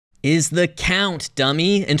is the count,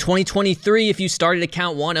 dummy. In 2023, if you started at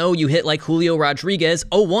count 1-0, you hit like Julio Rodriguez.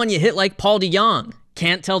 0-1, you hit like Paul DeJong.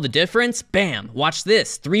 Can't tell the difference? Bam. Watch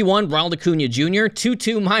this. 3-1, Ronald Acuna Jr.,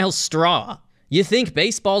 2-2, Miles Straw. You think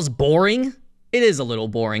baseball's boring? It is a little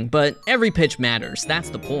boring, but every pitch matters. That's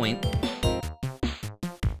the point.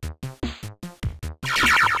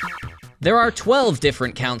 There are 12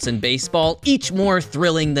 different counts in baseball, each more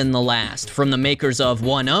thrilling than the last. From the makers of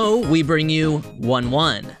 1-0, we bring you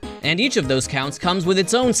 1-1. And each of those counts comes with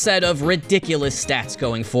its own set of ridiculous stats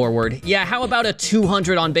going forward. Yeah, how about a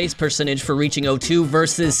 200 on-base percentage for reaching 0-2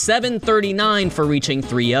 versus 739 for reaching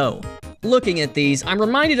 3-0? Looking at these, I'm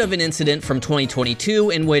reminded of an incident from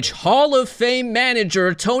 2022 in which Hall of Fame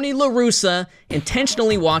manager Tony La Russa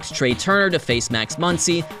intentionally walked Trea Turner to face Max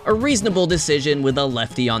Muncy, a reasonable decision with a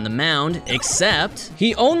lefty on the mound, except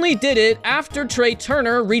he only did it after Trea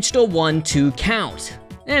Turner reached a 1-2 count.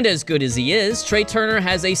 And as good as he is, Trea Turner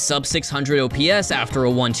has a sub-600 OPS after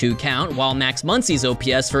a 1-2 count, while Max Muncy's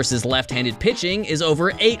OPS versus left-handed pitching is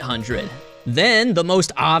over 800. Then, the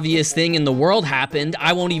most obvious thing in the world happened.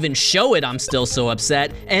 I won't even show it, I'm still so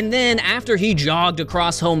upset. And then, after he jogged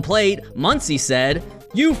across home plate, Muncy said,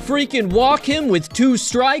 "You freaking walk him with 2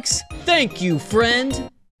 strikes? Thank you, friend."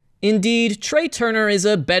 Indeed, Trea Turner is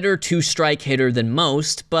a better 2-strike hitter than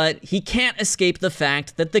most, but he can't escape the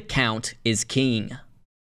fact that the count is king.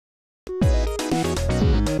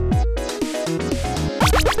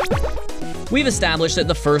 We've established that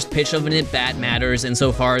the first pitch of an at-bat matters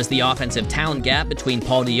insofar as the offensive talent gap between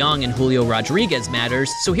Paul DeJong and Julio Rodriguez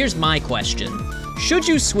matters, so here's my question. Should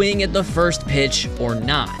you swing at the first pitch or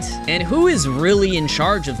not? And who is really in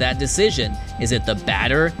charge of that decision? Is it the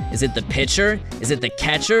batter? Is it the pitcher? Is it the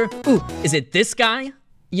catcher? Ooh, is it this guy?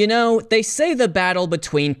 You know, they say the battle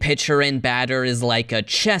between pitcher and batter is like a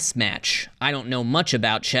chess match. I don't know much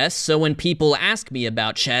about chess, so when people ask me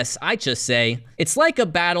about chess, I just say, it's like a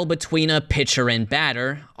battle between a pitcher and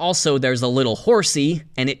batter. Also, there's a little horsey,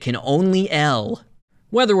 and it can only L.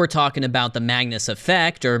 Whether we're talking about the Magnus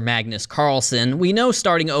effect or Magnus Carlsen, we know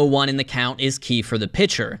starting 0-1 in the count is key for the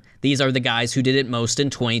pitcher. These are the guys who did it most in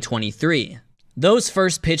 2023. Those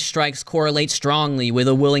first pitch strikes correlate strongly with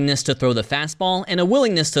a willingness to throw the fastball and a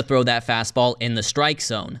willingness to throw that fastball in the strike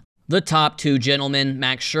zone. The top 2 gentlemen,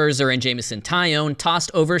 Max Scherzer and Jameson Taillon, tossed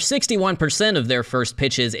over 61% of their first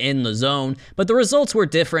pitches in the zone, but the results were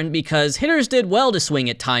different because hitters did well to swing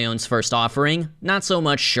at Taillon's first offering, not so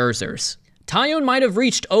much Scherzer's. Taillon might have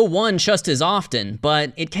reached 0-1 just as often,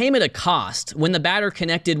 but it came at a cost. When the batter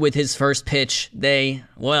connected with his first pitch, they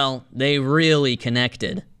really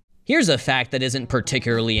connected. Here's a fact that isn't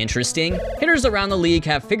particularly interesting. Hitters around the league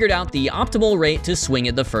have figured out the optimal rate to swing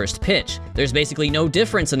at the first pitch. There's basically no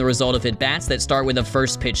difference in the result of at-bats that start with a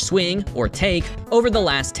first pitch swing, or take, over the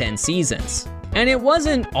last 10 seasons. And it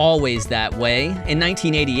wasn't always that way. In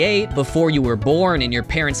 1988, before you were born and your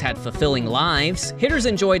parents had fulfilling lives, hitters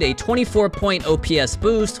enjoyed a 24-point OPS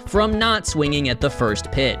boost from not swinging at the first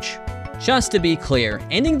pitch. Just to be clear,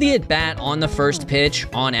 ending the at-bat on the first pitch,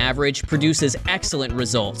 on average, produces excellent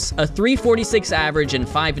results, a 346 average and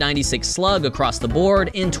 596 slug across the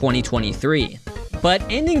board in 2023. But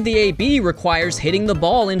ending the AB requires hitting the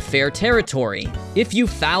ball in fair territory. If you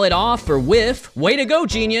foul it off or whiff, way to go,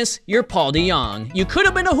 genius, you're Paul DeJong. You could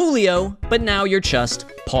have been a Julio, but now you're just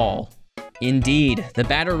Paul. Indeed, the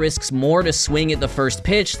batter risks more to swing at the first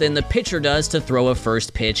pitch than the pitcher does to throw a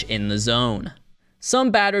first pitch in the zone.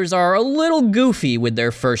 Some batters are a little goofy with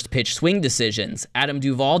their first pitch swing decisions. Adam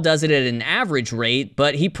Duvall does it at an average rate,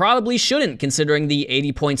 but he probably shouldn't considering the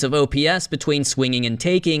 80 points of OPS between swinging and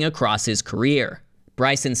taking across his career.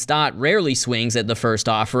 Bryson Stott rarely swings at the first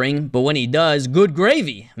offering, but when he does, good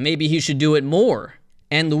gravy. Maybe he should do it more.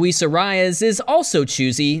 And Luis Arraez is also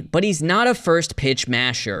choosy, but he's not a first pitch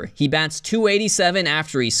masher. He bats .287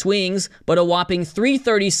 after he swings, but a whopping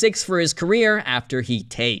 .336 for his career after he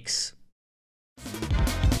takes.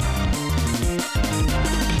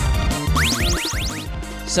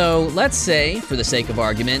 So let's say, for the sake of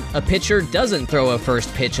argument, a pitcher doesn't throw a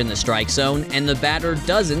first pitch in the strike zone and the batter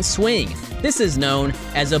doesn't swing. This is known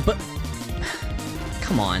as a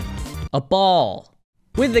ball.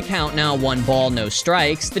 With the count now 1 ball, no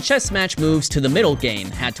strikes, the chess match moves to the middle game.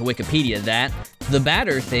 Had to Wikipedia that. The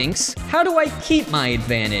batter thinks, how do I keep my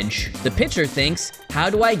advantage? The pitcher thinks, how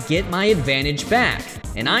do I get my advantage back?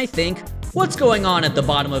 And I think, what's going on at the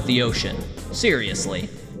bottom of the ocean? Seriously.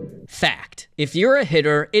 Fact. If you're a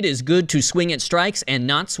hitter, it is good to swing at strikes and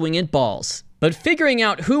not swing at balls. But figuring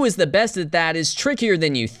out who is the best at that is trickier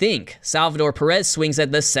than you think. Salvador Perez swings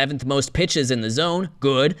at the 7th most pitches in the zone,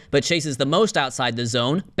 good, but chases the most outside the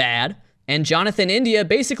zone, bad. And Jonathan India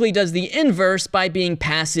basically does the inverse by being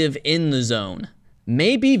passive in the zone.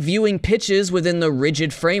 Maybe viewing pitches within the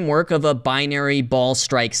rigid framework of a binary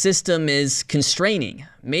ball-strike system is constraining.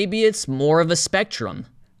 Maybe it's more of a spectrum.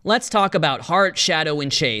 Let's talk about Heart, Shadow,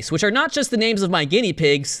 and Chase, which are not just the names of my guinea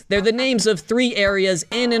pigs, they're the names of 3 areas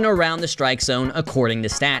in and around the strike zone according to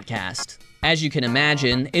StatCast. As you can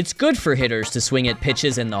imagine, it's good for hitters to swing at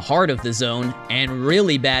pitches in the heart of the zone, and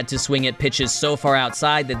really bad to swing at pitches so far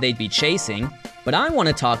outside that they'd be chasing. But I want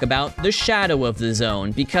to talk about the shadow of the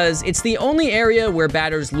zone, because it's the only area where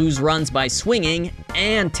batters lose runs by swinging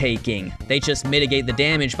and taking. They just mitigate the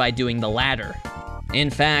damage by doing the latter. In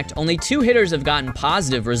fact, only 2 hitters have gotten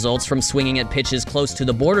positive results from swinging at pitches close to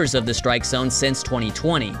the borders of the strike zone since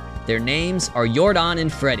 2020. Their names are Jordan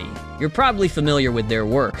and Freddie. You're probably familiar with their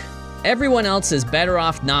work. Everyone else is better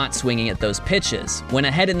off not swinging at those pitches. When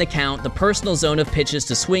ahead in the count, the personal zone of pitches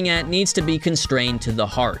to swing at needs to be constrained to the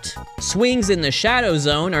heart. Swings in the shadow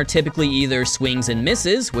zone are typically either swings and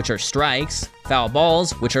misses, which are strikes, foul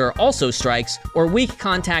balls, which are also strikes, or weak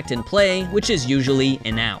contact in play, which is usually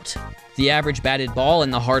an out. The average batted ball in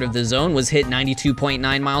the heart of the zone was hit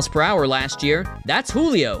 92.9 miles per hour last year. That's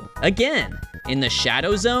Julio, again. In the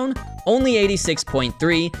shadow zone, only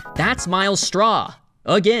 86.3, that's Miles Straw,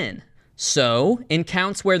 again. So, in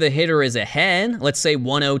counts where the hitter is ahead, let's say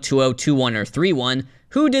 1-0, 2-0, 2-1, or 3-1,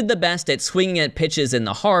 who did the best at swinging at pitches in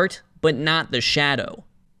the heart, but not the shadow?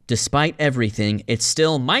 Despite everything, it's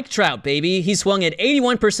still Mike Trout, baby. He swung at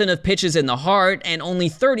 81% of pitches in the heart and only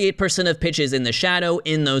 38% of pitches in the shadow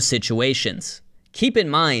in those situations. Keep in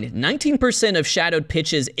mind, 19% of shadowed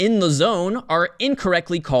pitches in the zone are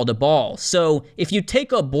incorrectly called a ball, so if you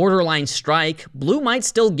take a borderline strike, Blue might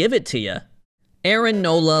still give it to you. Aaron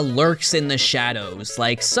Nola lurks in the shadows,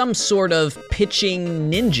 like some sort of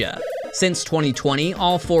pitching ninja. Since 2020,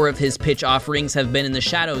 all 4 of his pitch offerings have been in the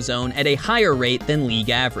shadow zone at a higher rate than league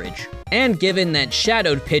average. And given that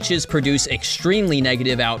shadowed pitches produce extremely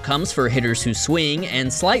negative outcomes for hitters who swing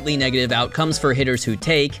and slightly negative outcomes for hitters who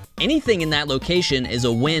take, anything in that location is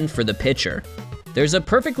a win for the pitcher. There's a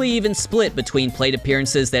perfectly even split between plate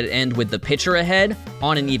appearances that end with the pitcher ahead,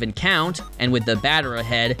 on an even count, and with the batter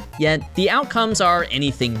ahead, yet the outcomes are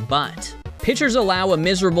anything but. Pitchers allow a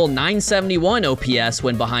miserable 971 OPS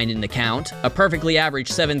when behind in the count, a perfectly average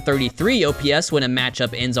 733 OPS when a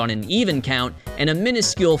matchup ends on an even count, and a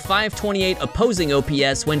minuscule 528 opposing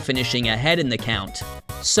OPS when finishing ahead in the count.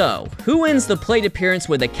 So, who wins the plate appearance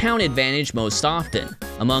with a count advantage most often?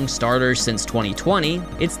 Among starters since 2020,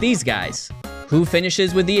 it's these guys. Who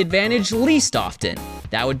finishes with the advantage least often?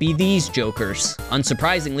 That would be these jokers.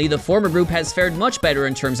 Unsurprisingly, the former group has fared much better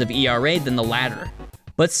in terms of ERA than the latter.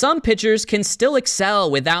 But some pitchers can still excel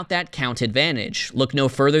without that count advantage. Look no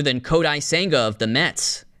further than Kodai Senga of the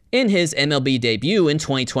Mets. In his MLB debut in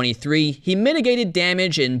 2023, he mitigated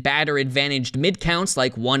damage in batter-advantaged mid-counts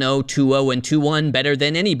like 1-0, 2-0, and 2-1 better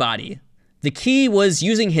than anybody. The key was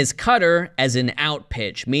using his cutter as an out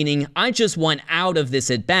pitch, meaning I just want out of this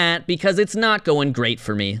at-bat because it's not going great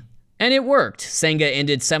for me. And it worked. Senga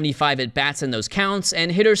ended 75 at-bats in those counts,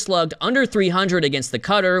 and hitters slugged under 300 against the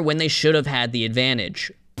cutter when they should have had the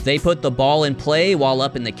advantage. They put the ball in play while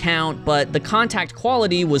up in the count, but the contact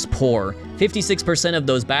quality was poor. 56% of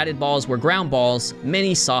those batted balls were ground balls,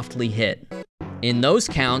 many softly hit. In those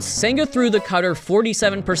counts, Senga threw the cutter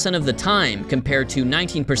 47% of the time, compared to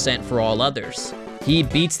 19% for all others. He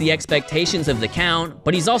beats the expectations of the count,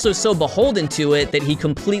 but he's also so beholden to it that he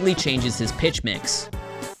completely changes his pitch mix.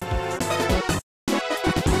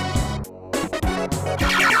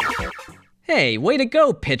 Hey, way to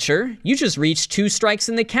go, pitcher. You just reached 2 strikes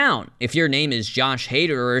in the count. If your name is Josh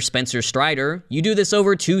Hader or Spencer Strider, you do this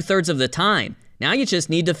over 2/3 of the time. Now you just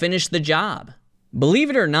need to finish the job. Believe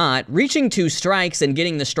it or not, reaching 2 strikes and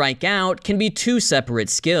getting the strike out can be 2 separate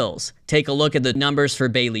skills. Take a look at the numbers for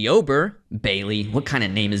Bailey Ober. Bailey, what kind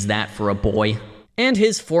of name is that for a boy? And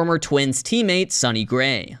his former Twins teammate, Sonny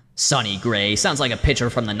Gray. Sonny Gray, sounds like a pitcher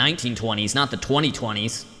from the 1920s, not the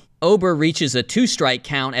 2020s. Ober reaches a 2-strike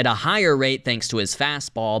count at a higher rate thanks to his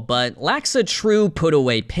fastball, but lacks a true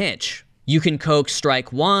put-away pitch. You can coax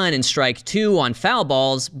strike 1 and strike 2 on foul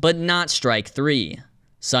balls, but not strike 3.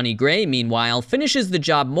 Sonny Gray, meanwhile, finishes the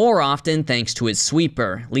job more often thanks to his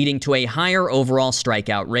sweeper, leading to a higher overall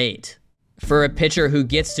strikeout rate. For a pitcher who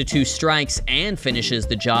gets to 2 strikes and finishes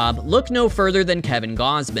the job, look no further than Kevin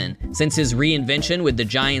Gausman. Since his reinvention with the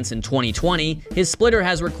Giants in 2020, his splitter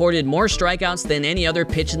has recorded more strikeouts than any other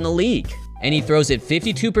pitch in the league. And he throws it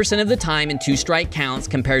 52% of the time in 2-strike counts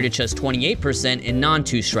compared to just 28% in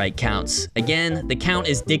non-2-strike counts. Again, the count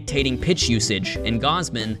is dictating pitch usage, and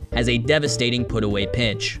Gausman has a devastating put-away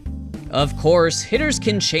pitch. Of course, hitters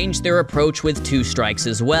can change their approach with 2 strikes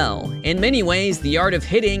as well. In many ways, the art of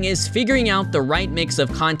hitting is figuring out the right mix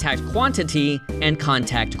of contact quantity and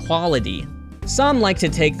contact quality. Some like to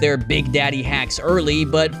take their big daddy hacks early,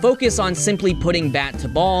 but focus on simply putting bat to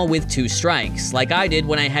ball with 2 strikes, like I did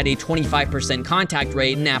when I had a 25% contact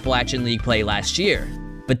rate in Appalachian League play last year.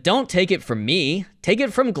 But don't take it from me, take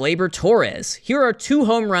it from Gleyber Torres. Here are 2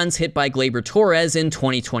 home runs hit by Gleyber Torres in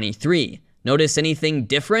 2023. Notice anything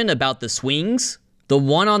different about the swings? The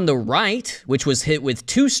one on the right, which was hit with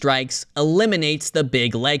 2 strikes, eliminates the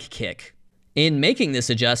big leg kick. In making this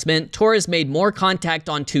adjustment, Torres made more contact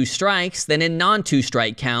on 2 strikes than in non-2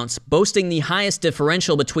 strike counts, boasting the highest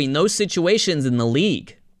differential between those situations in the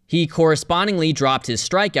league. He correspondingly dropped his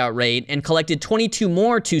strikeout rate and collected 22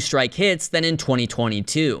 more 2-strike hits than in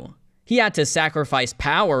 2022. He had to sacrifice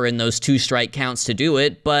power in those 2-strike counts to do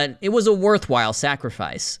it, but it was a worthwhile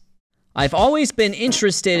sacrifice. I've always been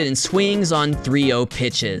interested in swings on 3-0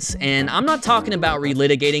 pitches, and I'm not talking about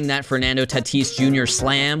relitigating that Fernando Tatis Jr.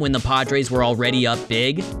 slam when the Padres were already up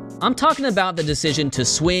big. I'm talking about the decision to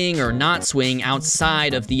swing or not swing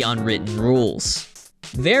outside of the unwritten rules.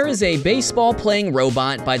 There is a baseball-playing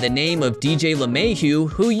robot by the name of DJ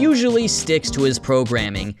LeMahieu who usually sticks to his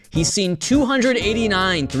programming. He's seen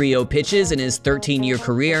 289 3-0 pitches in his 13-year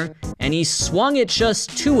career, and he's swung at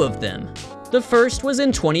just 2 of them. The first was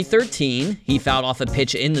in 2013. He fouled off a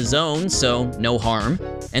pitch in the zone, so no harm.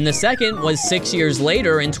 And the second was 6 years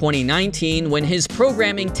later in 2019 when his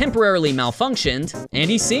programming temporarily malfunctioned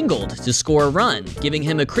and he singled to score a run, giving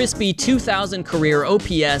him a crispy 2,000 career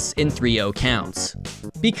OPS in 3-0 counts.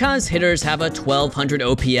 Because hitters have a 1,200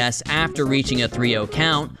 OPS after reaching a 3-0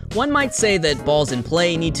 count, one might say that balls in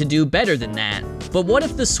play need to do better than that. But what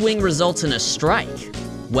if the swing results in a strike?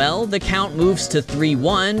 Well, the count moves to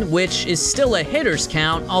 3-1, which is still a hitter's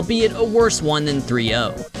count, albeit a worse one than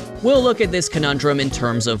 3-0. We'll look at this conundrum in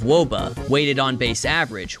terms of WOBA, weighted on base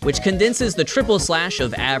average, which condenses the triple slash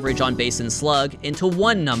of average on base and slug into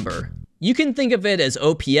one number. You can think of it as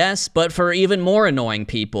OPS, but for even more annoying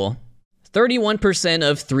people. 31%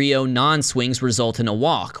 of 3-0 non-swings result in a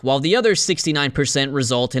walk, while the other 69%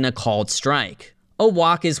 result in a called strike. A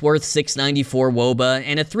walk is worth 694 WOBA,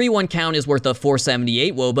 and a 3-1 count is worth a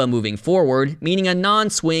 478 WOBA moving forward, meaning a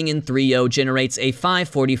non-swing in 3-0 generates a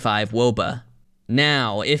 545 WOBA.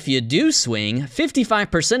 Now, if you do swing,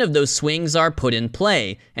 55% of those swings are put in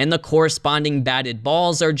play, and the corresponding batted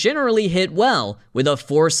balls are generally hit well, with a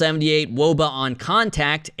 478 WOBA on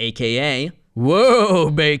contact, aka,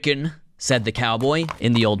 "Whoa, Bacon," said the cowboy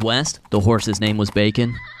in the Old West. The horse's name was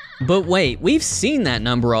Bacon. But wait, we've seen that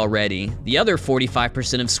number already. The other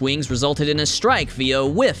 45% of swings resulted in a strike via a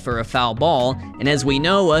whiff or a foul ball, and as we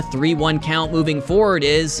know, a 3-1 count moving forward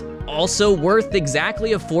is also worth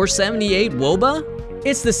exactly a 478 WOBA?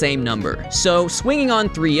 It's the same number. So swinging on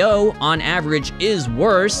 3-0 on average is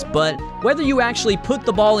worse, but whether you actually put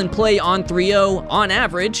the ball in play on 3-0 on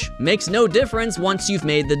average makes no difference once you've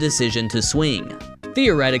made the decision to swing.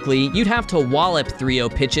 Theoretically, you'd have to wallop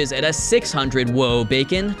 3-0 pitches at a 600 whoa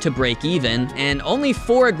Bacon to break even, and only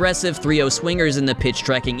 4 aggressive 3-0 swingers in the pitch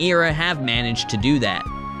tracking era have managed to do that.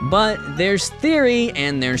 But there's theory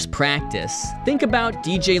and there's practice. Think about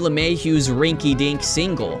DJ LeMahieu's rinky-dink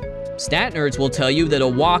single. Stat nerds will tell you that a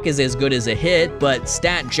walk is as good as a hit, but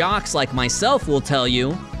stat jocks like myself will tell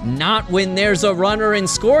you, not when there's a runner in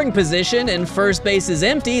scoring position and first base is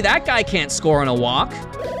empty, that guy can't score on a walk.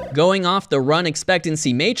 Going off the run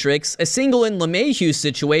expectancy matrix, a single in LeMahieu's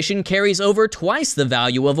situation carries over twice the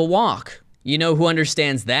value of a walk. You know who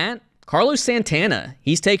understands that? Carlos Santana.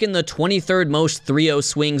 He's taken the 23rd most 3-0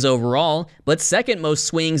 swings overall, but second most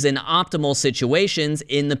swings in optimal situations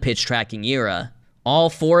in the pitch tracking era. All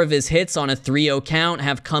 4 of his hits on a 3-0 count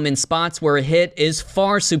have come in spots where a hit is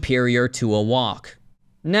far superior to a walk.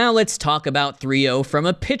 Now let's talk about 3-0 from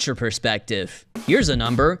a pitcher perspective. Here's a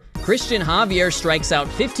number. Cristian Javier strikes out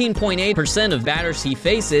 15.8% of batters he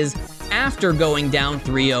faces after going down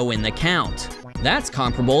 3-0 in the count. That's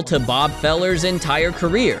comparable to Bob Feller's entire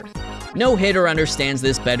career. No hitter understands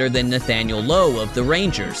this better than Nathaniel Lowe of the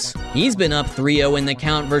Rangers. He's been up 3-0 in the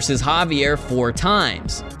count versus Javier 4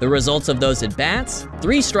 times. The results of those at-bats?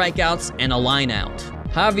 3 strikeouts and a lineout.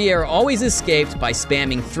 Javier always escaped by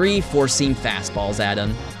spamming 3 four-seam fastballs at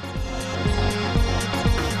him.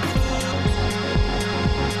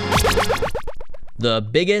 The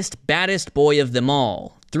biggest, baddest boy of them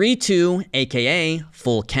all. 3-2, aka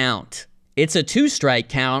full count. It's a 2-strike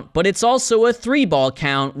count, but it's also a 3-ball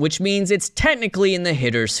count, which means it's technically in the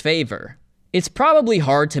hitter's favor. It's probably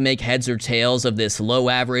hard to make heads or tails of this low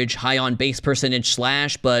average, high on base percentage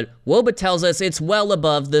slash, but WOBA tells us it's well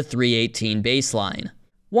above the 318 baseline.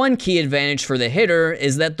 One key advantage for the hitter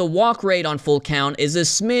is that the walk rate on full count is a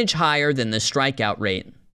smidge higher than the strikeout rate.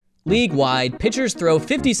 League-wide, pitchers throw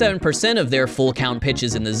 57% of their full count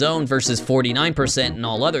pitches in the zone versus 49% in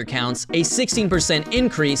all other counts, a 16%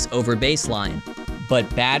 increase over baseline.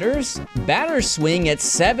 But batters swing at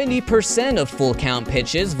 70% of full count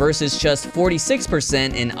pitches versus just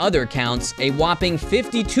 46% in other counts, a whopping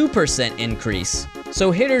 52% increase.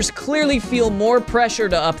 So hitters clearly feel more pressure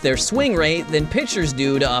to up their swing rate than pitchers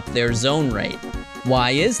do to up their zone rate.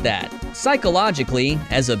 Why is that? Psychologically,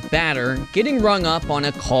 as a batter, getting rung up on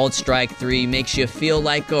a called strike 3 makes you feel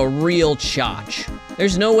like a real chotch.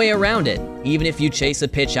 There's no way around it. Even if you chase a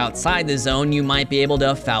pitch outside the zone, you might be able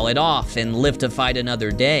to foul it off and live to fight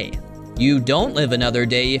another day. You don't live another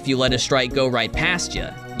day if you let a strike go right past you.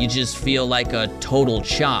 You just feel like a total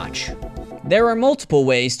chotch. There are multiple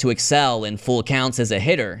ways to excel in full counts as a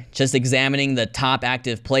hitter. Just examining the top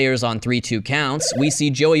active players on 3-2 counts, we see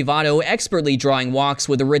Joey Votto expertly drawing walks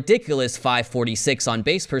with a ridiculous .546 on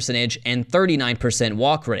base percentage and 39%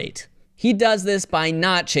 walk rate. He does this by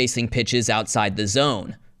not chasing pitches outside the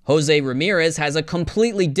zone. Jose Ramirez has a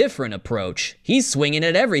completely different approach. He's swinging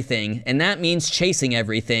at everything, and that means chasing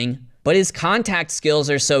everything. But his contact skills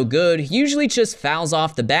are so good, he usually just fouls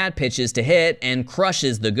off the bad pitches to hit and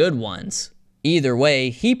crushes the good ones. Either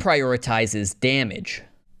way, he prioritizes damage.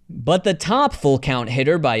 But the top full count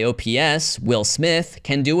hitter by OPS, Will Smith,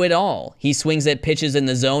 can do it all. He swings at pitches in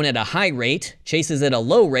the zone at a high rate, chases at a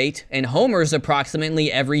low rate, and homers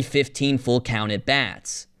approximately every 15 full count at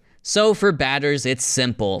bats. So for batters, it's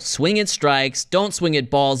simple. Swing at strikes, don't swing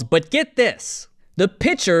at balls, but get this! The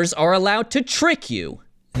pitchers are allowed to trick you.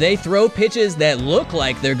 They throw pitches that look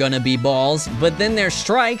like they're gonna be balls, but then they're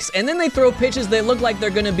strikes, and then they throw pitches that look like they're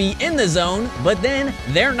gonna be in the zone, but then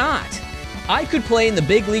they're not. I could play in the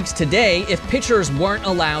big leagues today if pitchers weren't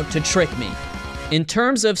allowed to trick me. In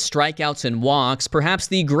terms of strikeouts and walks, perhaps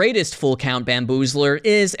the greatest full count bamboozler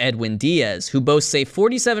is Edwin Diaz, who boasts a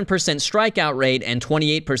 47% strikeout rate and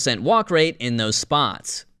 28% walk rate in those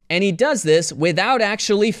spots. And he does this without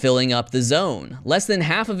actually filling up the zone. Less than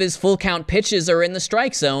half of his full count pitches are in the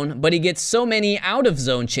strike zone, but he gets so many out of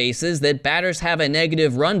zone chases that batters have a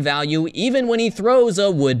negative run value even when he throws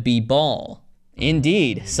a would-be ball.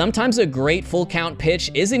 Indeed, sometimes a great full count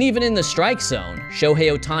pitch isn't even in the strike zone.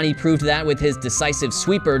 Shohei Ohtani proved that with his decisive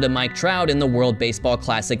sweeper to Mike Trout in the World Baseball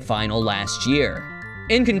Classic final last year.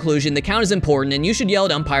 In conclusion, the count is important and you should yell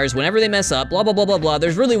at umpires whenever they mess up, blah, blah, blah, blah, blah.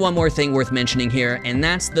 There's really one more thing worth mentioning here, and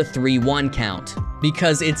that's the 3-1 count.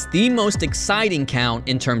 Because it's the most exciting count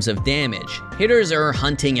in terms of damage. Hitters are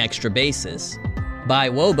hunting extra bases. By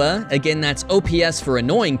WOBA, again that's OPS for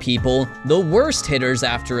annoying people, the worst hitters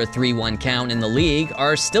after a 3-1 count in the league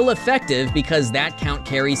are still effective because that count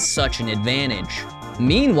carries such an advantage.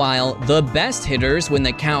 Meanwhile, the best hitters when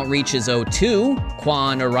the count reaches 0-2,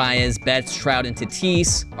 Kwan, Arraez, Betts, Trout, and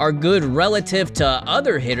Tatis, are good relative to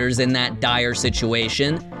other hitters in that dire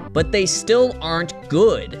situation, but they still aren't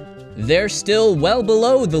good. They're still well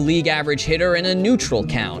below the league average hitter in a neutral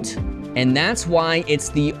count. And that's why it's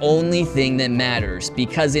the only thing that matters,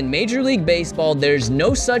 because in Major League Baseball, there's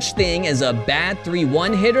no such thing as a bad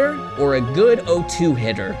 3-1 hitter or a good 0-2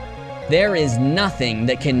 hitter. There is nothing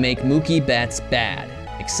that can make Mookie Betts bad,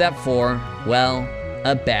 except for, well,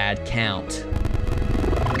 a bad count.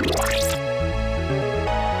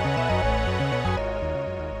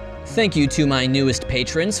 Thank you to my newest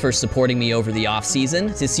patrons for supporting me over the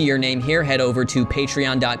offseason. To see your name here, head over to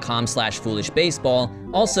patreon.com/foolishbaseball.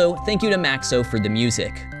 Also, thank you to Maxo for the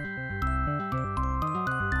music.